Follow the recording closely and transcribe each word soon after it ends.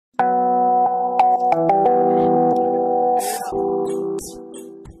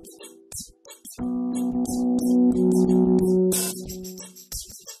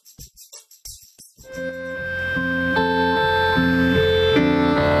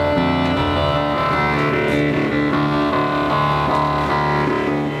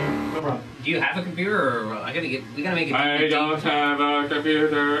We gotta make it. I don't have a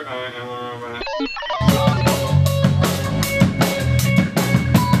computer. I am a man.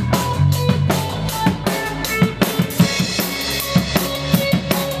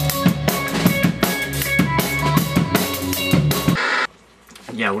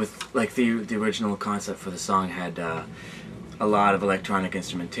 Yeah, with like the original concept for the song had a lot of electronic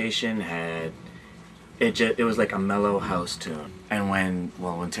instrumentation. It was like a mellow house tune. And when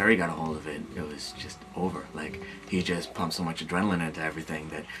Terry got a hold of it, it was just over. Like he just pumped so much adrenaline into everything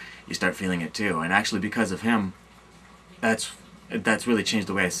that you start feeling it too. And actually, because of him, that's really changed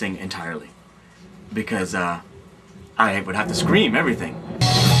the way I sing entirely. Because I would have to scream everything.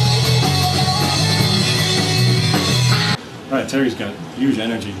 Right, Terry's got huge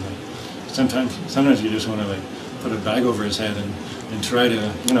energy. Like, sometimes you just want to like put a bag over his head and try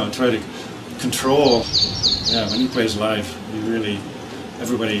to control. Yeah, when he plays live,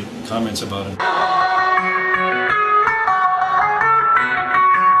 everybody comments about him.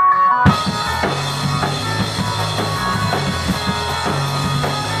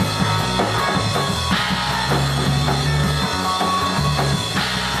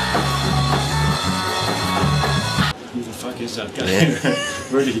 Who the fuck is that guy? Yeah.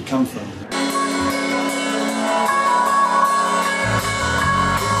 Where did he come from?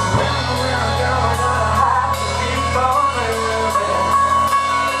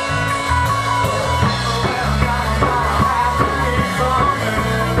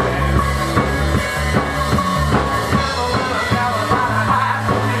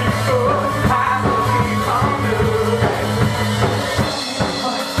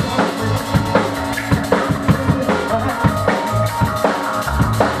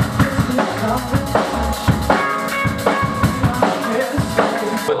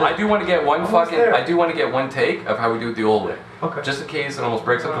 I do want to get one take of how we do it the old way. Okay. Just in case it almost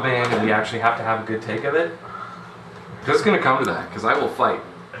breaks up the band and we actually have to have a good take of it. Because it's going to come to that, because I will fight.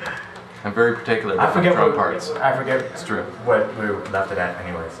 I'm very particular about my drum parts. I forget it's true. What we left it at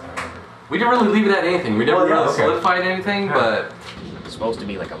anyways. We didn't really leave it at anything. We never really solidified anything, but... It was supposed to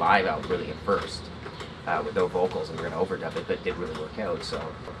be like a live album really at first. With no vocals, and we were going to overdub it, but it didn't really work out, so.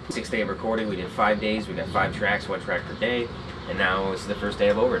 6-day of recording, we did 5 days, we got 5 tracks, 1 track per day, and now it's the first day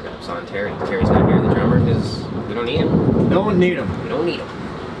of overdubs on Terry. Terry's not here, the drummer, because we don't need him. Don't need him. We don't need him.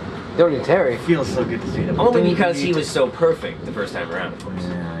 You don't need Terry. It feels so good to see him. Only because he was so perfect the first time around, of course.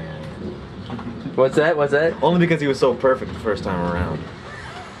 Yeah. What's that? What's that? Only because he was so perfect the first time around.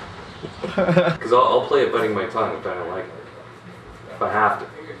 Because I'll play it biting my tongue if I don't like it. If I have to.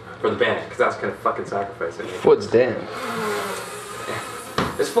 For the band, because that's kind of fucking sacrificing. What's Dan?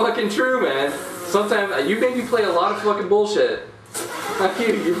 It's fucking true, man. Sometimes you made me play a lot of fucking bullshit. Fuck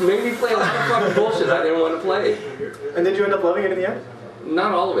you. You made me play a lot of fucking bullshit I didn't want to play. And did you end up loving it in the end?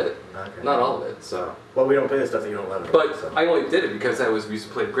 Not all of it. Okay. Not all of it. So. Well, we don't play the stuff that you don't love. But so. I only did it because we used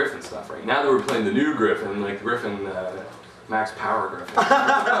to play the Gryffen stuff, right? Now that we're playing the new Gryffen, like Gryffen, Max Power Gryffen,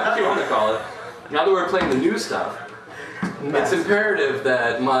 what you want to call it. Now that we're playing the new stuff. It's imperative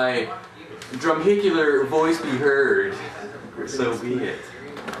that my drumhicular voice be heard, so be it.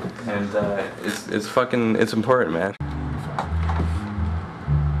 And it's important, man.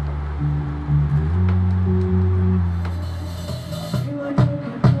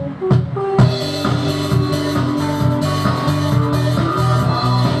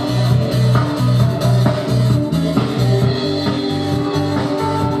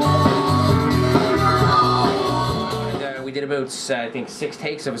 I think 6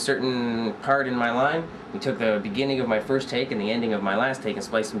 takes of a certain part in my line. We took the beginning of my first take and the ending of my last take and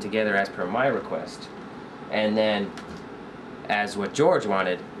spliced them together as per my request. And then, as what George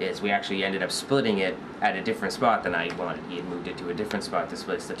wanted, is we actually ended up splitting it at a different spot than I wanted. He had moved it to a different spot to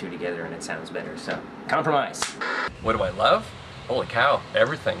split the two together and it sounds better, so compromise. What do I love? Holy cow,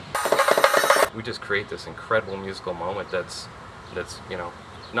 everything. We just create this incredible musical moment that's you know,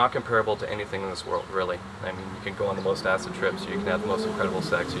 not comparable to anything in this world, really. I mean, you can go on the most acid trips, or you can have the most incredible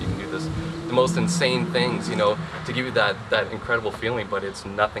sex, or you can do the most insane things, you know, to give you that incredible feeling, but it's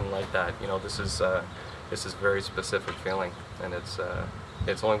nothing like that. You know, this is very specific feeling, and it's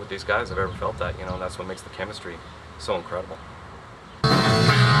only with these guys I've ever felt that, you know, and that's what makes the chemistry so incredible.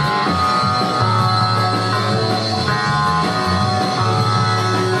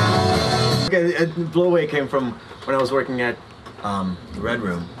 Okay, Blow Away came from when I was working at the Red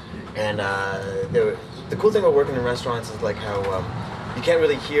Room, and the cool thing about working in restaurants is like how you can't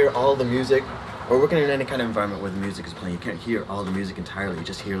really hear all the music, or working in any kind of environment where the music is playing, you can't hear all the music entirely. You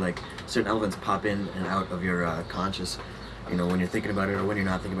just hear like certain elements pop in and out of your conscious, you know, when you're thinking about it or when you're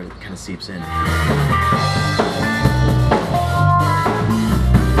not thinking about it, it kind of seeps in.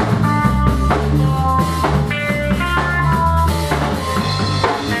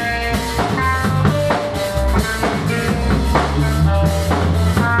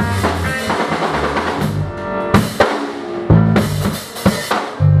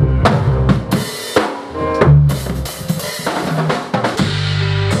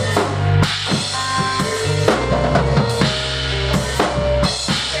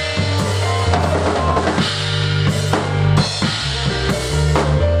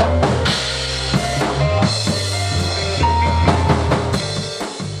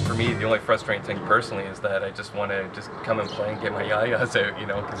 frustrating thing personally is that I just want to just come and play and get my yayas out, you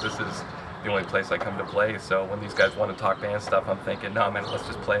know, because this is the only place I come to play. So when these guys want to talk band stuff, I'm thinking, no man, let's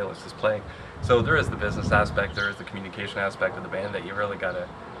just play, let's just play. So there is the business aspect, there is the communication aspect of the band that you really gotta,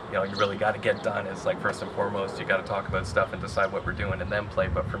 you know, you really gotta get done. It's like first and foremost, you gotta talk about stuff and decide what we're doing and then play.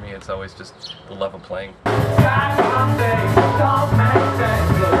 But for me, it's always just the love of playing.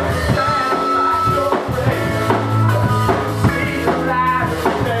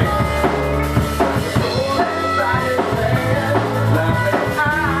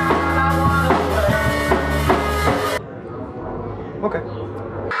 Okay.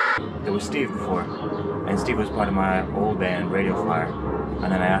 There was Steve before, and Steve was part of my old band, Radio Fire,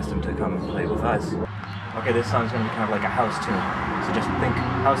 and then I asked him to come and play with us. Okay, this song's gonna be kind of like a house tune, so just think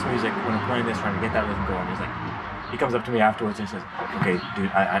house music when I'm playing this, trying to get that rhythm going. He's like, he comes up to me afterwards and says, okay, dude,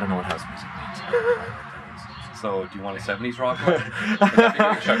 I don't know what house music means. So, do you want a 70s rock one?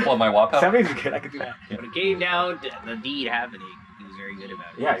 Should I pull up my wop out? 70s is good, I could do that. Yeah. When it came down to the deed happening, he was very good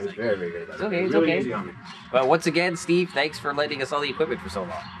about it. Yeah, he was very, very good about it. It's okay, it's Really okay. easy on me. Well, once again, Steve, thanks for lending us all the equipment for so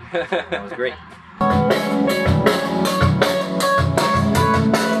long. That was great.